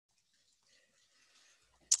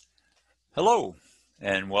Hello,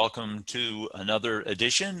 and welcome to another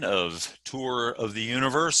edition of Tour of the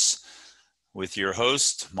Universe with your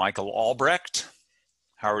host, Michael Albrecht.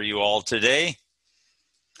 How are you all today?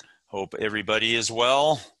 Hope everybody is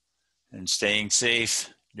well and staying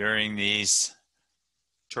safe during these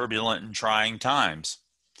turbulent and trying times.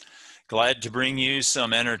 Glad to bring you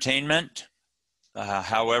some entertainment,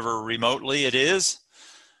 however remotely it is.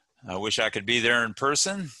 I wish I could be there in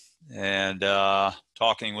person and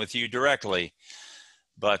talking with you directly.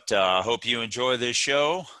 But I hope you enjoy this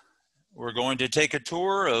show. We're going to take a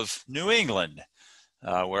tour of New England,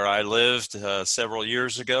 where I lived several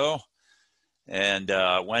years ago, and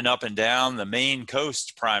went up and down the Maine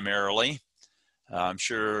coast primarily. I'm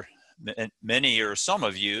sure many or some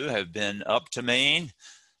of you have been up to Maine,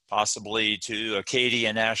 possibly to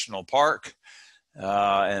Acadia National Park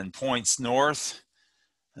and points north.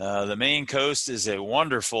 The Maine coast is a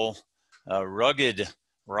wonderful, rugged,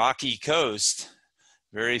 rocky coast,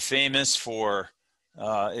 very famous for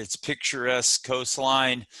its picturesque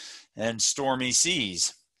coastline and stormy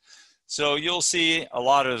seas. So you'll see a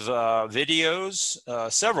lot of videos,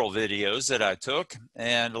 several videos that I took,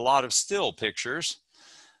 and a lot of still pictures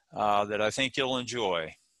that I think you'll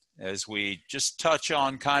enjoy as we just touch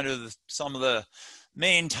on kind of some of the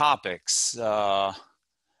main topics,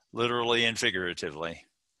 literally and figuratively.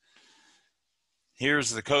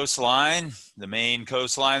 Here's the coastline, the Maine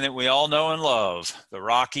coastline that we all know and love, the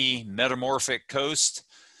rocky, metamorphic coast.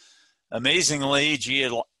 Amazingly,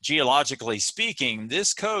 geologically speaking,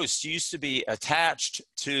 this coast used to be attached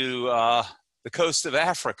to the coast of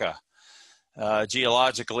Africa.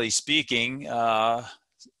 Geologically speaking,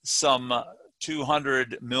 some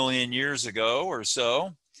 200 million years ago or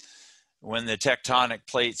so, when the tectonic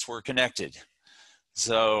plates were connected.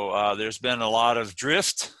 So there's been a lot of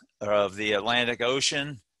drift of the Atlantic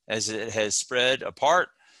Ocean as it has spread apart,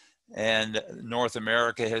 and North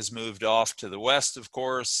America has moved off to the west, of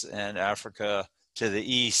course, and Africa to the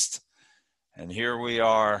east. And here we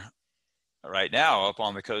are right now up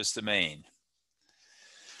on the coast of Maine.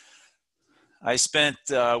 I spent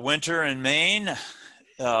winter in Maine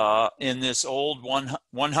in this old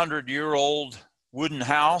 100-year-old wooden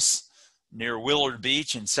house near Willard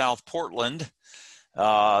Beach in South Portland.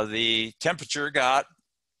 The temperature got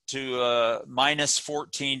to minus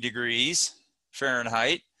 14 degrees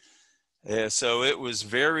Fahrenheit. So it was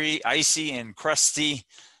very icy and crusty,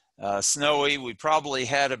 snowy. We probably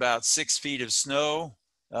had about 6 feet of snow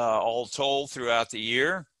all told throughout the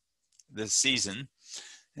year, this season.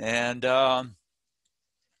 And I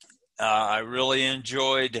really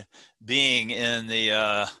enjoyed being in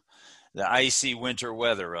the icy winter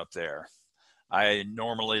weather up there. I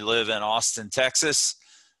normally live in Austin, Texas.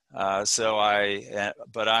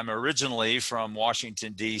 But I'm originally from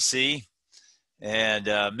Washington, D.C.,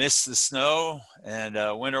 and missed the snow and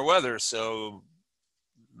winter weather. So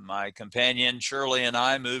my companion, Shirley, and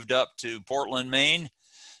I moved up to Portland, Maine,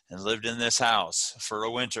 and lived in this house for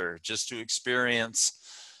a winter just to experience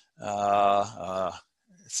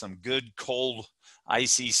some good, cold,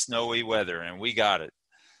 icy, snowy weather, and we got it.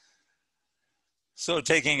 So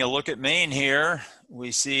taking a look at Maine here,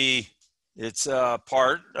 we see it's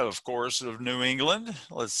part, of course, of New England.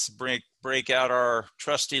 Let's break out our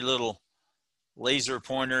trusty little laser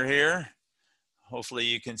pointer here. Hopefully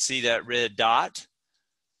you can see that red dot.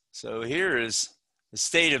 So here is the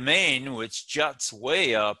state of Maine, which juts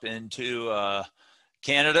way up into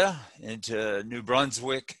Canada, into New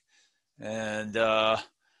Brunswick, and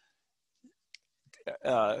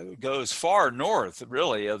goes far north,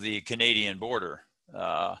 really, of the Canadian border.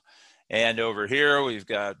 And over here, we've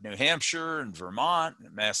got New Hampshire and Vermont,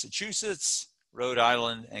 and Massachusetts, Rhode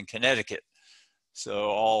Island, and Connecticut. So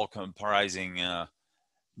all comprising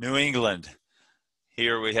New England.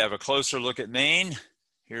 Here we have a closer look at Maine.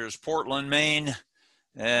 Here's Portland, Maine,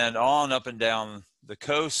 and on up and down the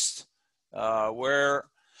coast where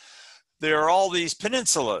there are all these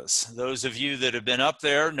peninsulas. Those of you that have been up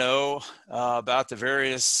there know about the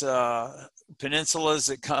various peninsulas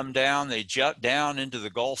that come down. They jut down into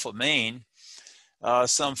the Gulf of Maine.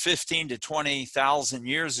 Some 15 to 20,000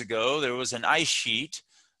 years ago, there was an ice sheet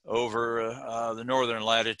over the northern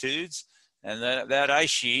latitudes, and that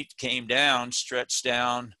ice sheet came down, stretched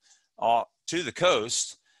down to the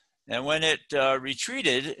coast, and when it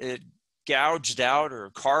retreated, it gouged out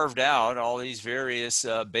or carved out all these various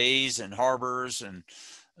bays and harbors and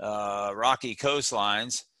rocky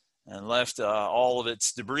coastlines and left all of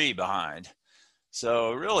its debris behind.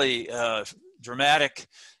 So really dramatic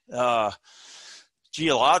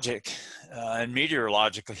geologic and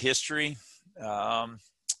meteorological history,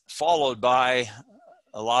 followed by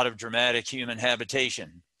a lot of dramatic human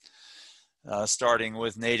habitation. starting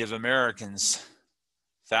with Native Americans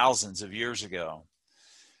thousands of years ago.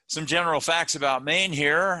 Some general facts about Maine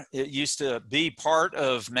here. It used to be part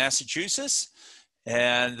of Massachusetts,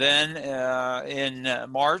 and then in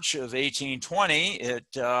March of 1820, it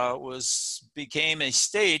became a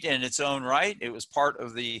state in its own right. It was part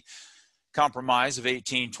of the Compromise of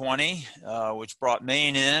 1820, which brought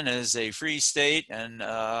Maine in as a free state and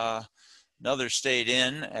another state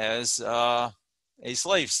in as a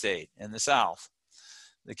slave state in the South.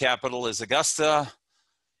 The capital is Augusta.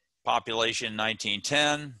 Population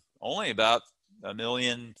 1910, only about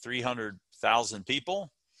 1,300,000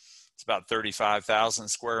 people. It's about 35,000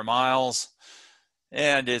 square miles.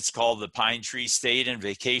 And it's called the Pine Tree State and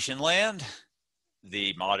Vacation Land.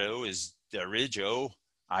 The motto is Dirijo,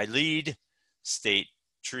 I lead. State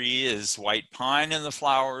tree is white pine, and the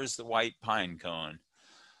flower is the white pine cone.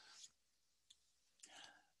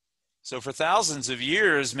 So for thousands of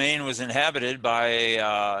years, Maine was inhabited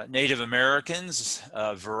by Native Americans,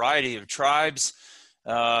 a variety of tribes.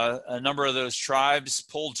 A number of those tribes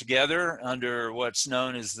pulled together under what's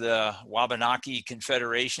known as the Wabanaki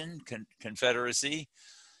Confederacy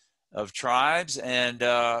of Tribes. And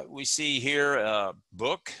we see here a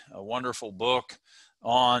book, a wonderful book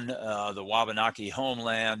on the Wabanaki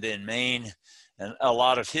homeland in Maine, and a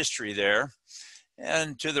lot of history there.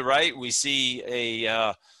 And to the right, we see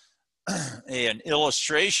an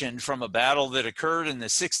illustration from a battle that occurred in the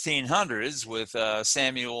 1600s with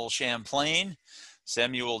Samuel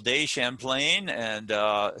Day Champlain, and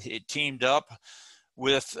he teamed up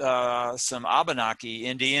with some Abenaki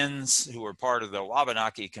Indians who were part of the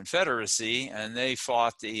Wabanaki Confederacy, and they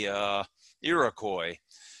fought the Iroquois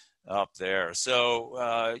up there.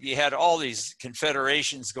 So you had all these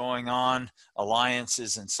confederations going on,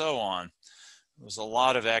 alliances, and so on. There was a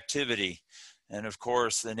lot of activity. And of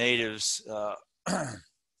course, the natives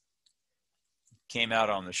came out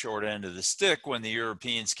on the short end of the stick when the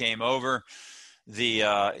Europeans came over.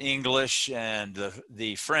 The English and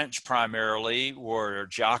the French primarily were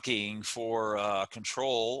jockeying for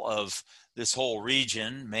control of this whole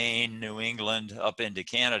region, Maine, New England, up into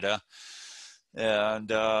Canada. And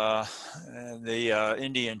the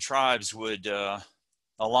Indian tribes would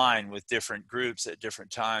align with different groups at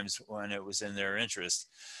different times when it was in their interest.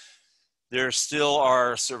 There still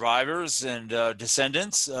are survivors and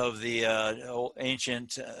descendants of the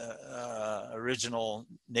ancient original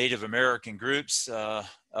Native American groups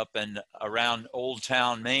up and around Old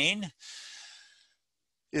Town, Maine,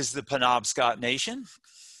 is the Penobscot Nation.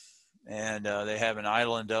 And they have an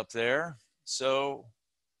island up there. So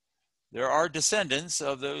there are descendants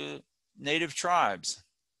of the native tribes.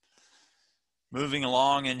 Moving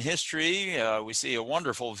along in history, we see a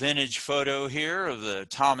wonderful vintage photo here of the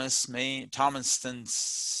Thomaston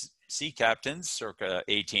Sea Captains circa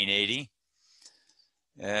 1880.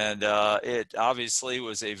 And it obviously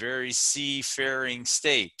was a very seafaring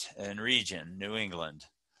state and region, New England.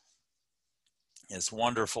 It's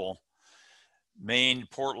wonderful Maine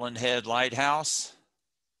Portland Head Lighthouse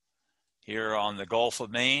here on the Gulf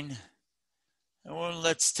of Maine. And well,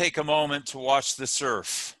 let's take a moment to watch the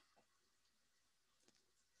surf.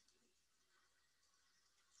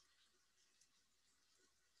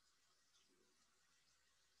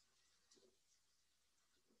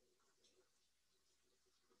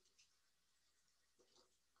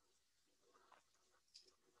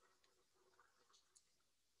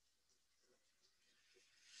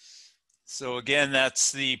 So again,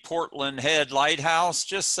 that's the Portland Head Lighthouse,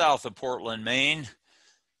 just south of Portland, Maine.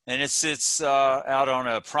 And it sits out on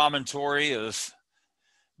a promontory of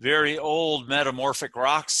very old metamorphic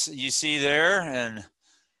rocks you see there. And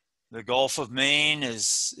the Gulf of Maine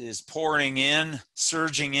is pouring in,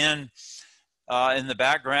 surging in the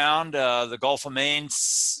background. The Gulf of Maine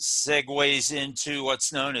segues into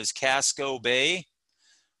what's known as Casco Bay,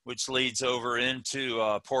 which leads over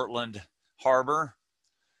into Portland Harbor.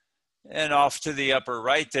 And off to the upper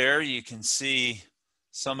right there, you can see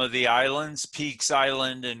some of the islands, Peaks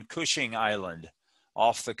Island and Cushing Island,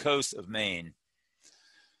 off the coast of Maine.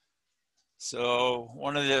 So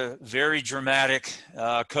one of the very dramatic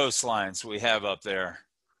coastlines we have up there.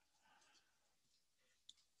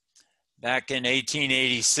 Back in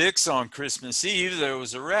 1886 on Christmas Eve, there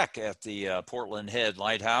was a wreck at the Portland Head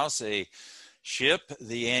Lighthouse. A ship,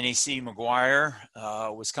 the Annie C. McGuire,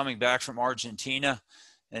 was coming back from Argentina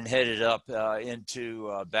and headed up into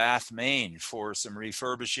Bath, Maine for some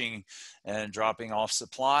refurbishing and dropping off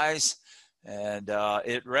supplies. And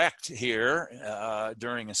it wrecked here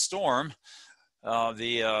during a storm.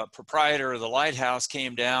 The proprietor of the lighthouse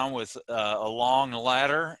came down with a long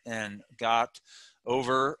ladder and got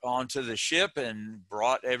over onto the ship and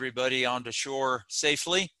brought everybody onto shore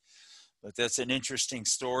safely. But that's an interesting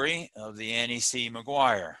story of the Annie C.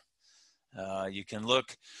 Maguire. You can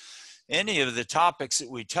look any of the topics that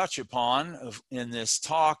we touch upon in this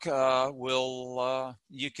talk.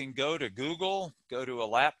 You can go to Google, go to a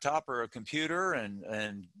laptop or a computer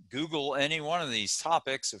and Google any one of these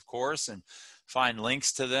topics, of course, and find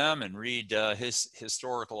links to them and read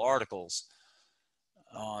historical articles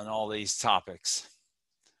on all these topics.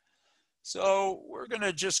 So we're going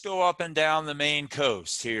to just go up and down the Maine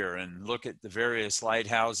coast here and look at the various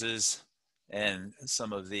lighthouses and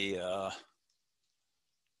some of the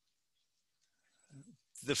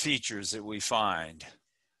features that we find.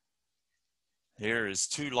 Here is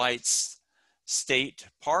Two Lights State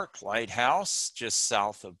Park Lighthouse, just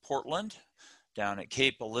south of Portland, down at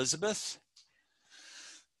Cape Elizabeth.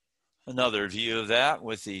 Another view of that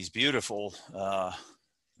with these beautiful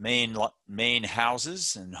Maine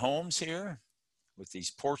houses and homes here, with these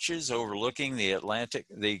porches overlooking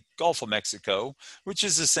the Gulf of Mexico, which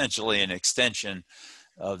is essentially an extension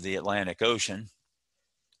of the Atlantic Ocean.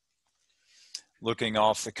 Looking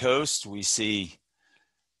off the coast, we see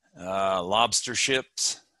lobster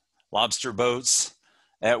ships, lobster boats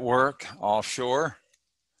at work offshore.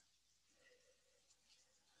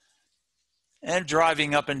 And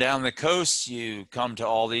driving up and down the coast, you come to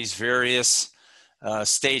all these various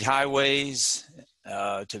state highways,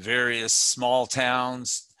 to various small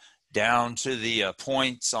towns, down to the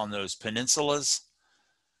points on those peninsulas.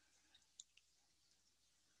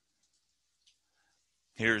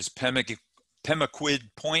 Here's Pemaquid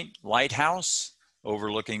Point Lighthouse,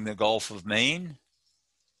 overlooking the Gulf of Maine.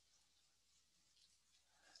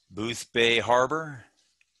 Booth Bay Harbor.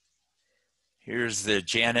 Here's the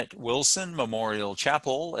Janet Wilson Memorial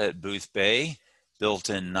Chapel at Booth Bay,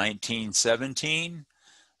 built in 1917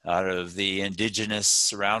 out of the indigenous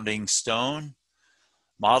surrounding stone,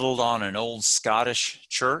 modeled on an old Scottish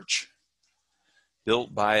church,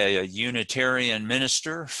 built by a Unitarian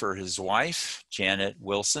minister for his wife, Janet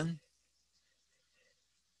Wilson.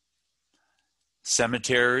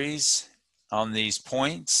 Cemeteries on these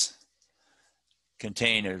points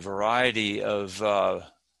contain a variety of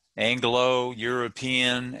Anglo,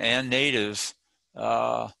 European, and Native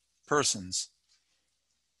persons.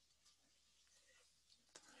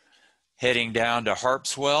 Heading down to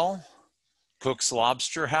Harpswell, Cook's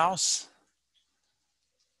Lobster House.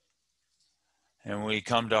 And we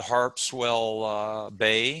come to Harpswell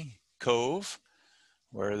Bay Cove,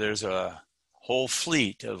 where there's a whole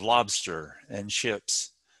fleet of lobster and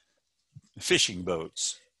ships, fishing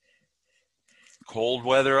boats. Cold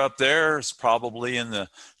weather up there is probably in the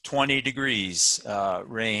 20 degrees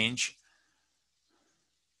range.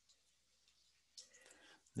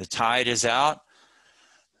 The tide is out.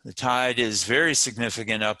 The tide is very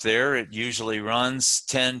significant up there. It usually runs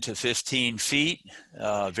 10 to 15 feet,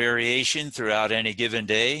 variation throughout any given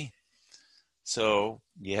day. So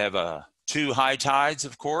you have two high tides,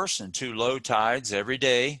 of course, and two low tides every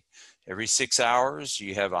day. Every 6 hours,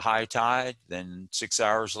 you have a high tide. Then 6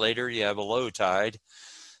 hours later, you have a low tide.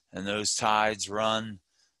 And those tides run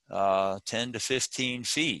 10 to 15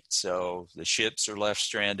 feet. So the ships are left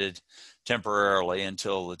stranded temporarily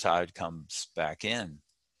until the tide comes back in.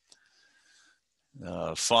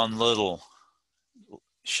 Fun little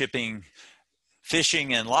fishing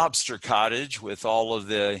and lobster cottage with all of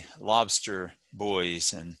the lobster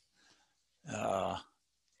buoys, and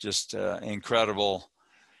just incredible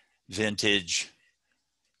vintage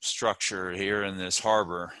structure here in this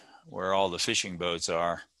harbor where all the fishing boats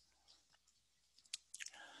are.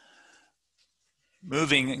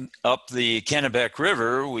 Moving up the Kennebec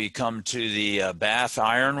River, we come to the Bath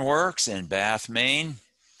Iron Works in Bath, Maine.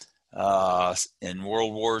 In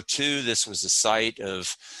World War II, this was a site of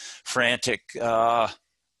frantic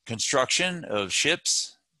construction of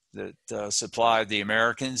ships that supplied the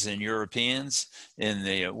Americans and Europeans in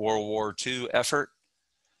the World War II effort.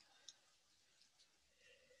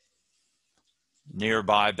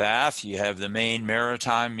 Nearby Bath, you have the Maine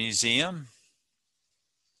Maritime Museum,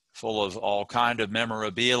 full of all kind of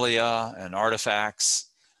memorabilia and artifacts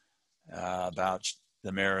about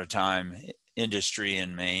the maritime industry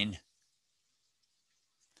in Maine.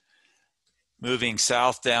 Moving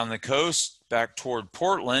south down the coast, back toward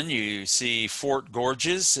Portland, you see Fort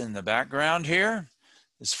Gorges in the background here.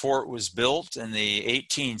 This fort was built in the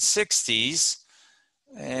 1860s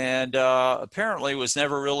and apparently was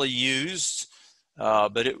never really used,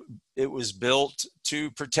 but it was built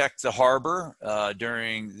to protect the harbor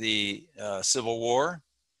during the Civil War.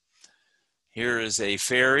 Here is a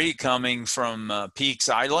ferry coming from Peaks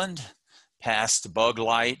Island past Bug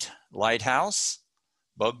Light Lighthouse.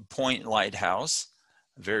 Bug Point Lighthouse,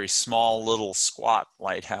 a very small little squat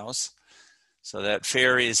lighthouse. So that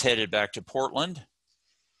ferry is headed back to Portland.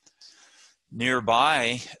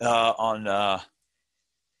 Nearby on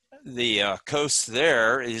the coast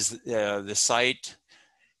there is the site,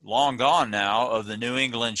 long gone now, of the New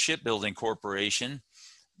England Shipbuilding Corporation.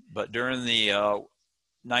 But during the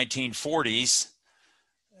 1940s,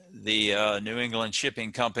 the New England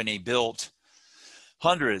Shipping Company built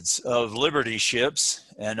hundreds of Liberty ships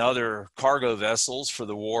and other cargo vessels for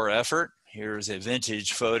the war effort. Here's a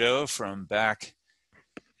vintage photo from back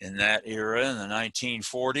in that era in the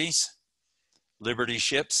 1940s. Liberty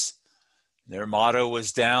ships. Their motto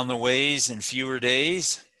was down the ways in fewer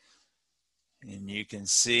days. And you can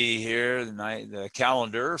see here the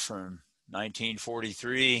calendar from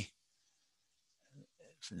 1943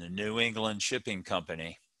 from the New England Shipping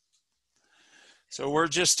Company. So we're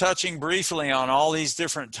just touching briefly on all these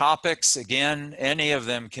different topics. Again, any of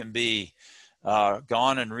them can be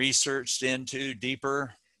gone and researched into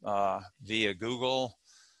deeper via Google.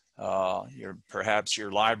 Perhaps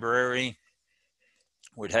your library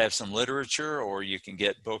would have some literature, or you can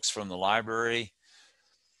get books from the library.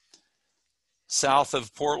 South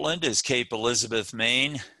of Portland is Cape Elizabeth,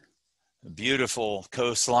 Maine. A beautiful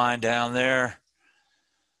coastline down there.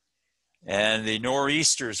 And the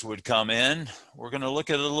nor'easters would come in. We're going to look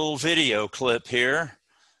at a little video clip here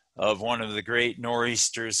of one of the great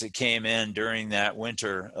nor'easters that came in during that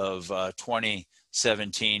winter of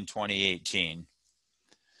 2017, 2018.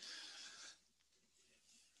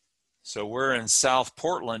 So we're in South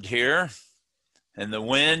Portland here, and the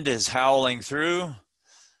wind is howling through,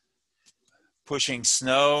 pushing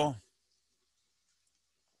snow,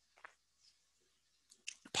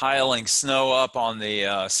 piling snow up on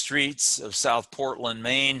the streets of South Portland,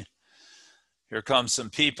 Maine. Here come some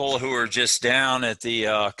people who are just down at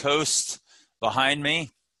the coast behind me.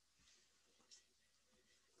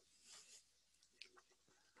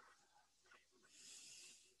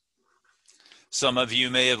 Some of you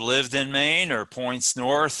may have lived in Maine or points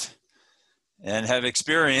north and have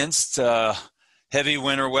experienced heavy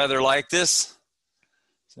winter weather like this.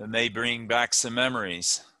 So it may bring back some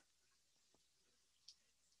memories.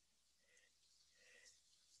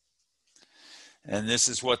 And this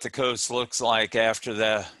is what the coast looks like after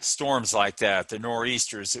the storms like that, the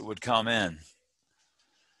nor'easters that would come in.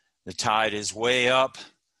 The tide is way up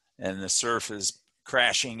and the surf is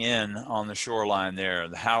crashing in on the shoreline there.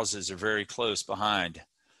 The houses are very close behind.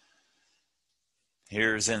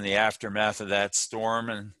 Here's in the aftermath of that storm,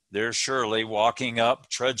 and there's Shirley walking up,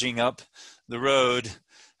 trudging up the road,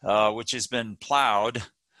 which has been plowed.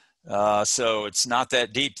 So it's not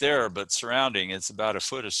that deep there, but surrounding, it's about a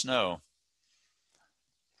foot of snow.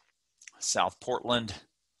 South Portland.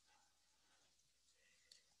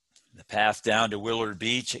 The path down to Willard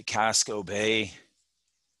Beach at Casco Bay.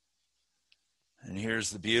 And here's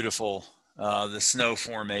the beautiful, the snow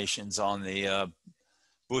formations on the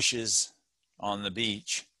bushes on the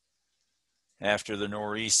beach after the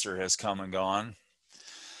nor'easter has come and gone.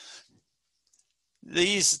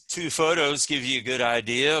 These two photos give you a good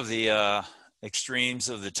idea of the extremes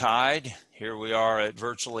of the tide. Here we are at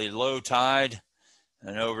virtually low tide,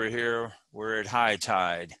 and over here we're at high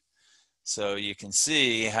tide. So you can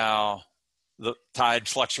see how the tide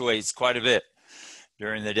fluctuates quite a bit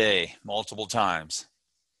during the day, multiple times.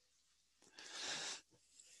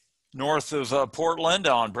 North of Portland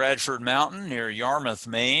on Bradford Mountain near Yarmouth,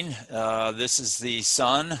 Maine, this is the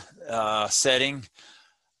sun setting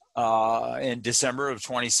in December of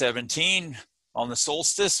 2017 on the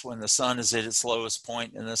solstice, when the sun is at its lowest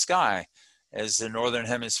point in the sky as the northern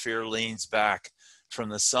hemisphere leans back from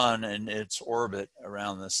the sun and its orbit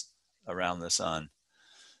around the sun.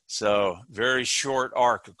 So very short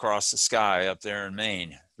arc across the sky up there in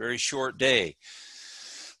Maine. Very short day.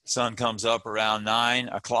 Sun comes up around 9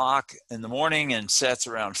 o'clock in the morning and sets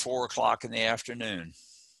around 4 o'clock in the afternoon.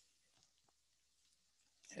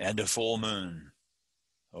 And a full moon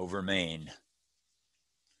over Maine.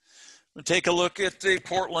 We'll take a look at the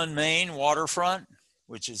Portland, Maine waterfront,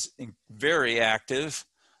 which is very active.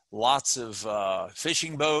 Lots of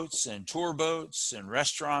fishing boats and tour boats and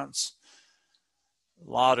restaurants. A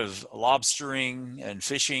lot of lobstering and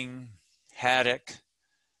fishing, haddock,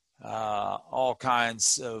 all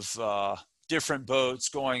kinds of different boats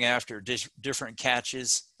going after different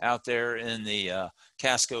catches out there in the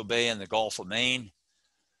Casco Bay and the Gulf of Maine.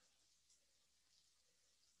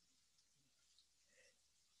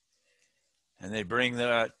 And they bring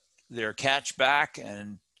their catch back,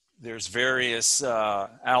 and there's various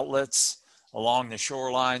outlets along the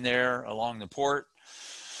shoreline there, along the port.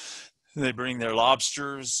 They bring their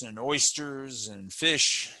lobsters and oysters and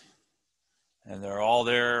fish, and they're all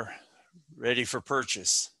there ready for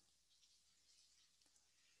purchase.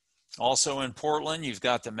 Also in Portland, you've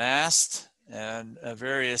got the mast and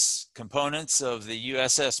various components of the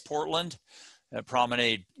USS Portland at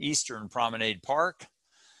Eastern Promenade Park.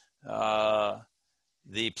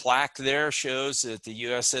 The plaque there shows that the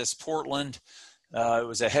USS Portland, it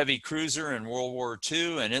was a heavy cruiser in World War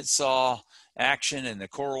II, and it saw action in the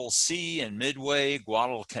Coral Sea and Midway,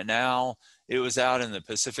 Guadalcanal. It was out in the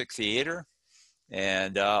Pacific Theater.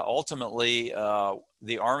 And ultimately,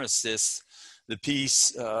 the armistice, the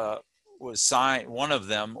peace was signed, one of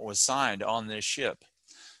them was signed on this ship.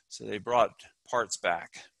 So they brought parts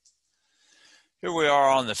back. Here we are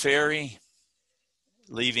on the ferry,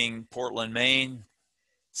 leaving Portland, Maine,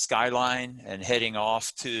 Skyline, and heading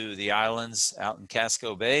off to the islands out in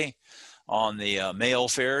Casco Bay on the mail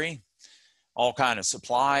ferry. All kind of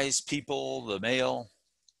supplies, people, the mail.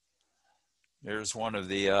 There's one of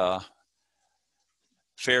the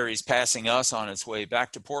ferries passing us on its way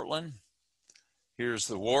back to Portland. Here's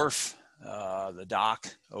the wharf, the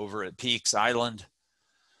dock over at Peaks Island.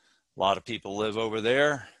 A lot of people live over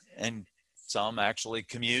there, and some actually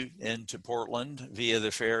commute into Portland via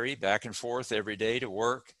the ferry back and forth every day to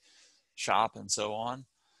work, shop, and so on.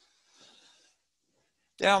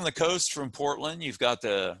 Down the coast from Portland, you've got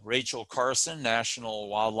the Rachel Carson National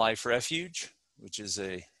Wildlife Refuge, which is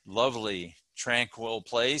a lovely, tranquil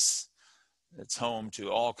place. It's home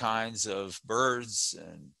to all kinds of birds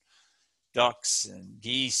and ducks and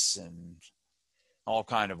geese and all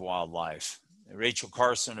kind of wildlife. Rachel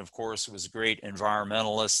Carson, of course, was a great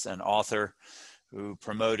environmentalist and author who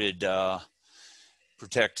promoted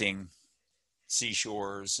protecting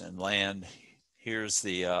seashores and land. Here's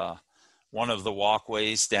the one of the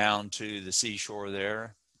walkways down to the seashore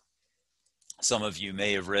there. Some of you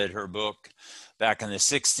may have read her book back in the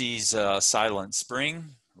 60s, Silent Spring,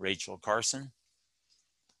 Rachel Carson.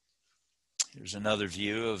 Here's another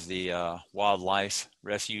view of the wildlife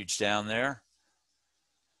refuge down there.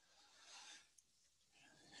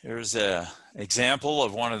 Here's an example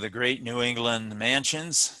of one of the great New England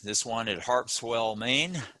mansions, this one at Harpswell,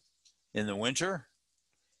 Maine, in the winter.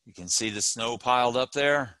 You can see the snow piled up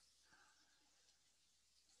there.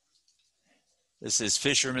 This is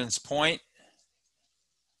Fisherman's Point,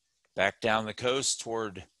 back down the coast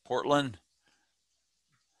toward Portland.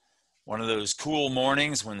 One of those cool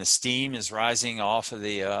mornings when the steam is rising off of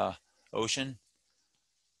the ocean.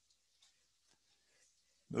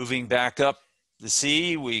 Moving back up the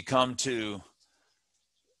sea, we come to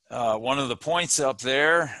one of the points up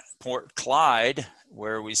there, Port Clyde,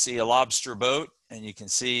 where we see a lobster boat, and you can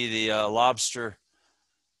see the lobster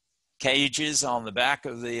cages on the back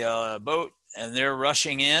of the boat, and they're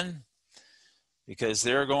rushing in because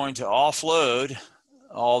they're going to offload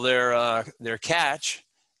all their catch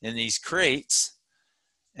in these crates.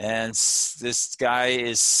 And this guy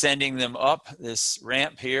is sending them up this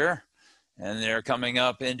ramp here, and they're coming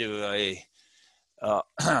up into a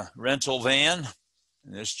rental van.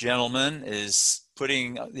 And this gentleman is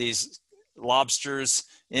putting these lobsters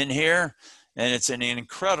in here, and it's an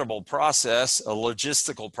incredible process, a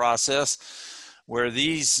logistical process, where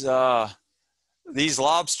these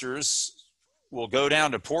lobsters will go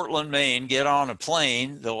down to Portland, Maine, get on a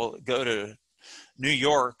plane. They'll go to New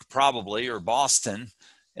York probably, or Boston,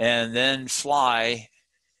 and then fly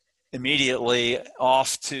immediately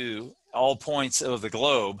off to all points of the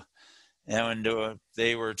globe. And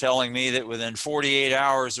they were telling me that within 48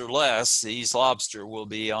 hours or less, these lobster will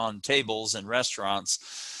be on tables in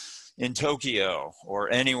restaurants in Tokyo or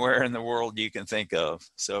anywhere in the world you can think of.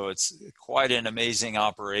 So it's quite an amazing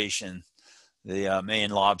operation the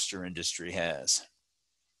Maine lobster industry has.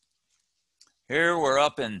 Here we're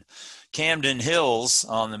up in Camden Hills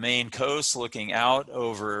on the Maine coast, looking out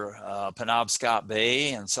over Penobscot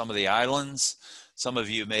Bay and some of the islands. Some of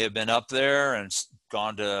you may have been up there and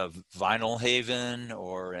gone to Vinyl Haven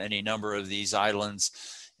or any number of these islands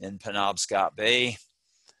in Penobscot Bay.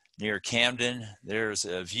 Near Camden, there's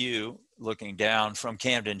a view looking down from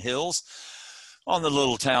Camden Hills on the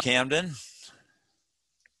little town Camden.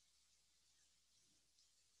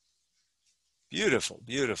 Beautiful,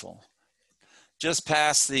 beautiful. Just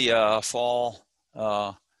past the fall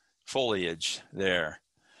foliage there.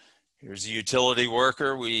 Here's a utility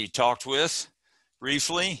worker we talked with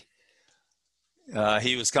briefly.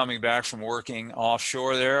 He was coming back from working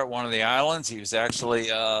offshore there at one of the islands. He was actually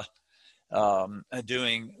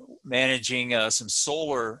managing some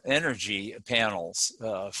solar energy panels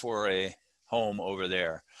for a home over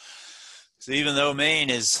there. So even though Maine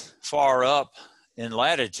is far up in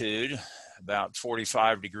latitude, about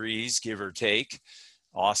 45 degrees, give or take.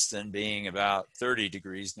 Austin being about 30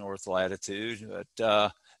 degrees north latitude,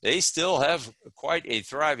 but they still have quite a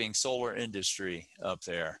thriving solar industry up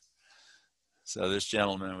there. So this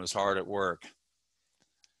gentleman was hard at work.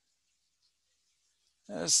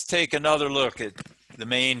 Let's take another look at the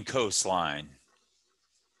Maine coastline.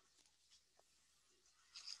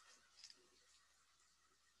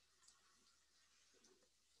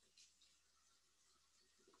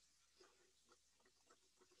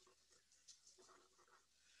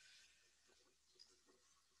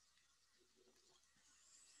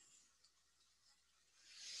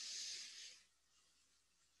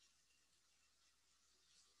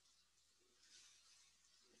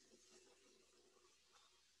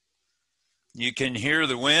 You can hear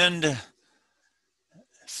the wind,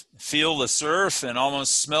 feel the surf, and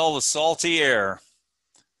almost smell the salty air.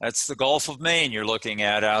 That's the Gulf of Maine you're looking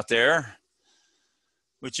at out there,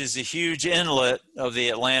 which is a huge inlet of the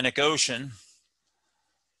Atlantic Ocean.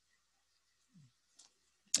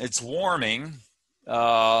 It's warming.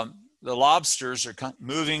 The lobsters are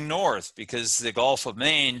moving north because the Gulf of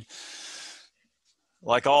Maine,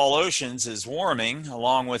 like all oceans, is warming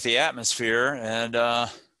along with the atmosphere, and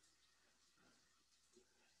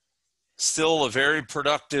still a very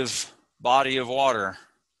productive body of water.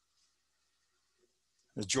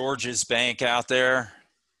 The Georges Bank out there.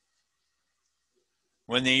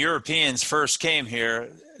 When the Europeans first came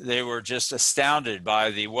here, they were just astounded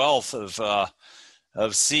by the wealth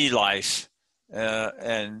of sea life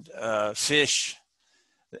and fish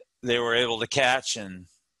they were able to catch and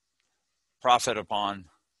profit upon.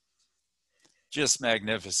 Just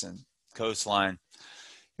magnificent coastline.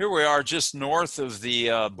 Here we are just north of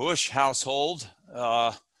the Bush household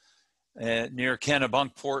near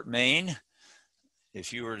Kennebunkport, Maine.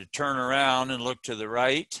 If you were to turn around and look to the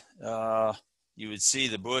right, you would see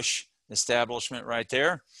the Bush establishment right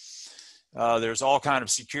there. There's all kind of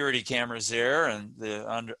security cameras there, and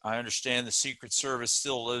I understand the Secret Service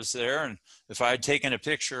still lives there. And if I had taken a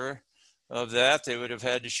picture of that, they would have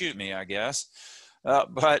had to shoot me, I guess.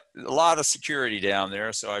 But a lot of security down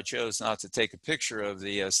there, so I chose not to take a picture of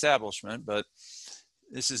the establishment. But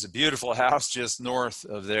this is a beautiful house just north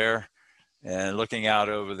of there and looking out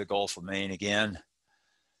over the Gulf of Maine again.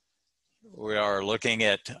 We are looking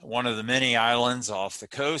at one of the many islands off the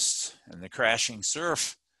coast and the crashing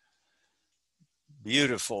surf.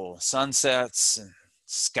 Beautiful sunsets and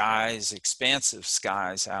skies, expansive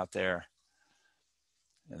skies out there.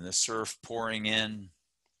 And the surf pouring in,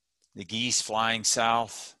 the geese flying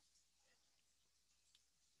south.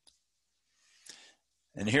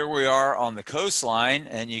 And here we are on the coastline,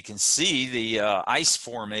 and you can see the ice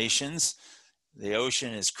formations. The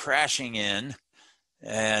ocean is crashing in,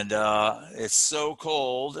 and it's so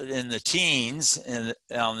cold in the teens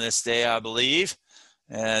on this day, I believe,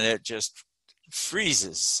 and it just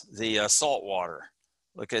freezes the salt water.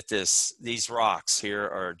 Look at this. These rocks here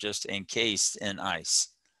are just encased in ice.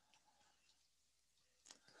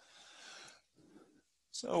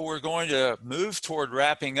 So we're going to move toward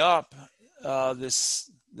wrapping up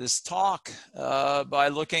this talk by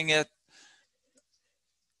looking at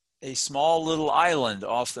a small little island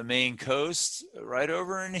off the Maine coast right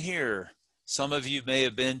over in here. Some of you may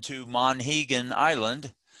have been to Monhegan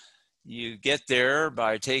Island. You get there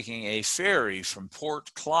by taking a ferry from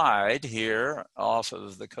Port Clyde here off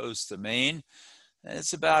of the coast of Maine. And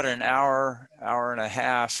it's about an hour, hour and a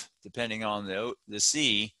half, depending on the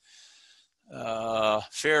sea.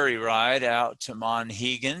 Ferry ride out to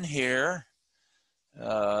Monhegan here.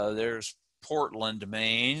 There's Portland,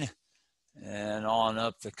 Maine, and on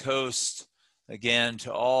up the coast again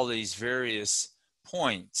to all these various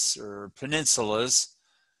points or peninsulas.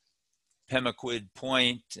 Pemaquid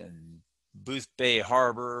Point and Booth Bay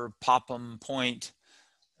Harbor, Popham Point,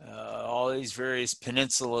 all these various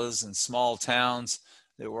peninsulas and small towns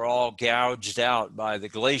that were all gouged out by the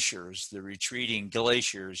glaciers, the retreating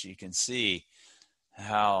glaciers. You can see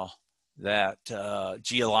how that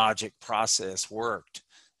geologic process worked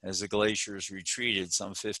as the glaciers retreated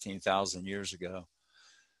some 15,000 years ago.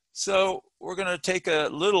 So we're going to take a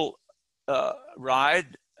little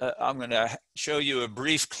ride. I'm going to show you a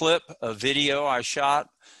brief clip of video I shot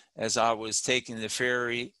as I was taking the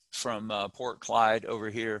ferry from Port Clyde over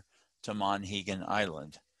here to Monhegan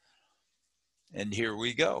Island. And here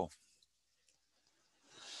we go.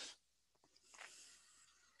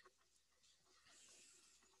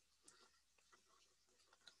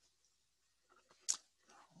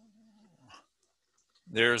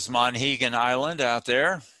 There's Monhegan Island out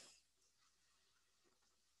there.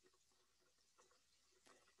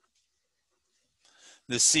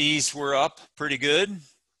 The seas were up pretty good.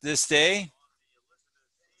 this day?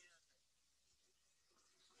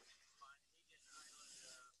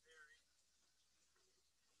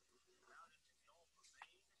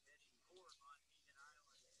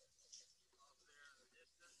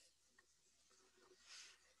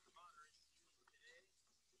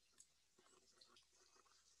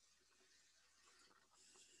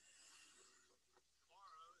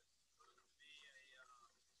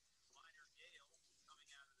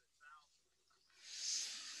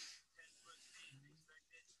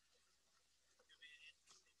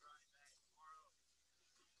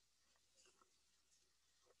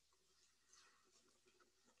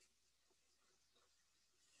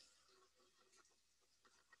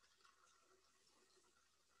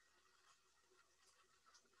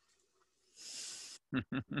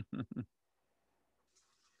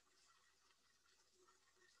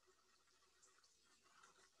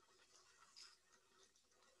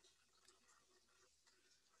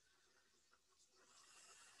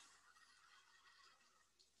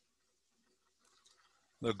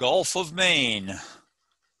 The Gulf of Maine.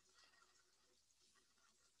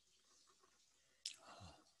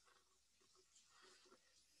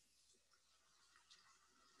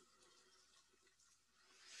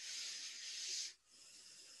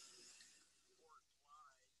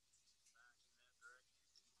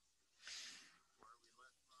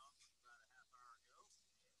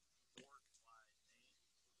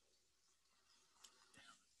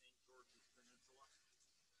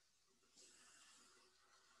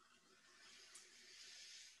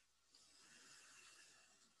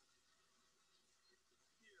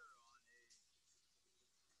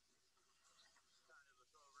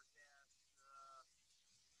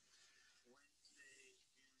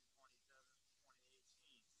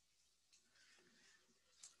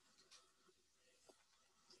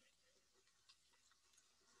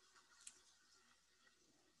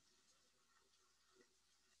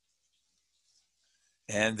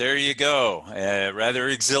 And there you go. A rather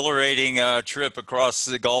exhilarating trip across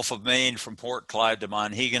the Gulf of Maine from Port Clyde to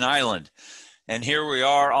Monhegan Island. And here we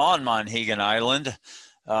are on Monhegan Island,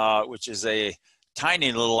 which is a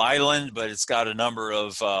tiny little island, but it's got a number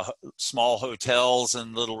of small hotels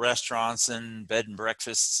and little restaurants and bed and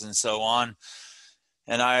breakfasts and so on.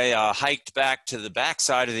 And I hiked back to the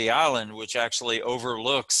backside of the island, which actually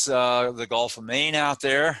overlooks the Gulf of Maine out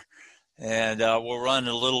there. And we'll run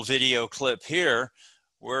a little video clip here.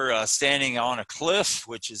 We're standing on a cliff,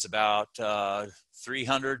 which is about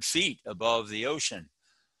 300 feet above the ocean.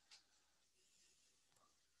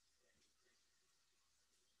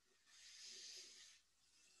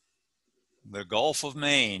 The Gulf of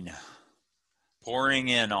Maine pouring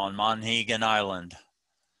in on Monhegan Island.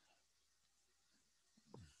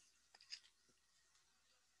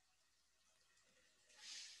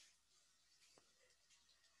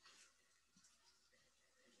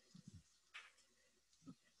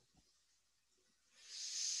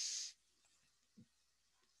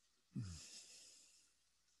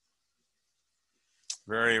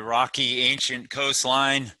 Very rocky, ancient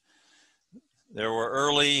coastline. There were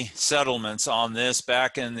early settlements on this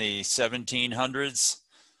back in the 1700s.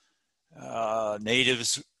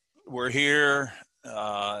 Natives were here.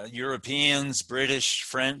 Europeans, British,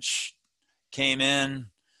 French came in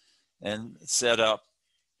and set up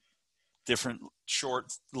different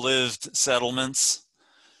short-lived settlements.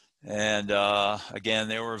 And again,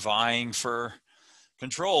 they were vying for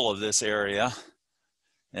control of this area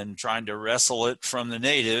and trying to wrestle it from the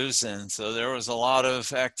natives. And so there was a lot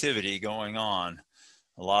of activity going on,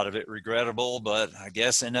 a lot of it regrettable, but I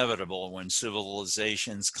guess inevitable when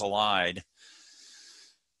civilizations collide.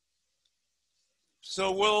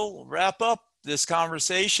 So we'll wrap up this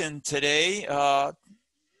conversation today.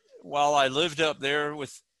 While I lived up there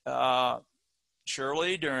with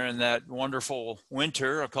Shirley during that wonderful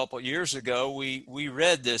winter a couple years ago, we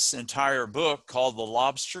read this entire book called The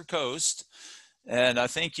Lobster Coast. And I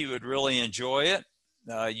think you would really enjoy it.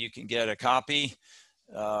 You can get a copy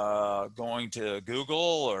going to Google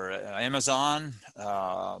or Amazon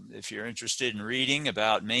if you're interested in reading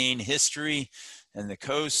about Maine history and the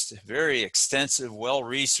coast. Very extensive,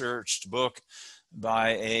 well-researched book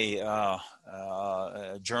by a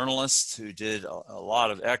journalist who did a lot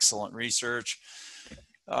of excellent research.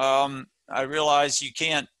 I realize you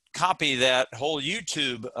can't copy that whole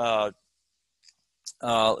YouTube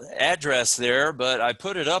address there, but I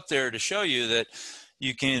put it up there to show you that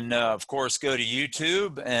you can, of course, go to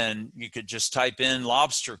YouTube and you could just type in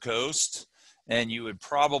Lobster Coast and you would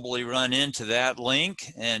probably run into that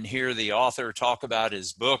link and hear the author talk about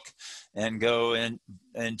his book and go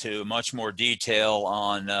into much more detail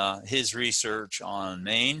on his research on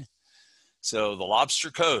Maine. So The Lobster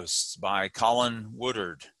Coast by Colin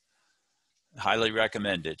Woodard, highly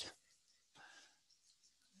recommended.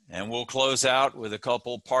 And we'll close out with a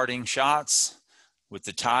couple parting shots with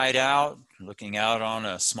the tide out, looking out on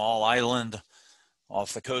a small island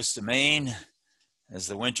off the coast of Maine as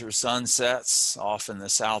the winter sun sets off in the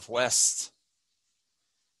southwest.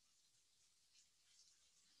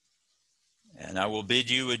 And I will bid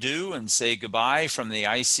you adieu and say goodbye from the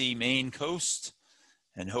icy Maine coast,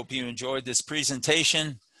 and hope you enjoyed this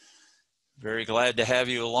presentation. Very glad to have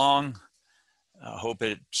you along. I hope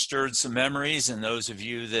it stirred some memories in those of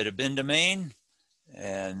you that have been to Maine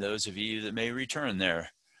and those of you that may return there.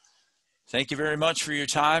 Thank you very much for your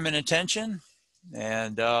time and attention,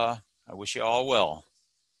 and I wish you all well.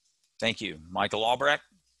 Thank you. Michael Albrecht,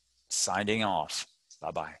 signing off.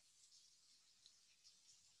 Bye-bye.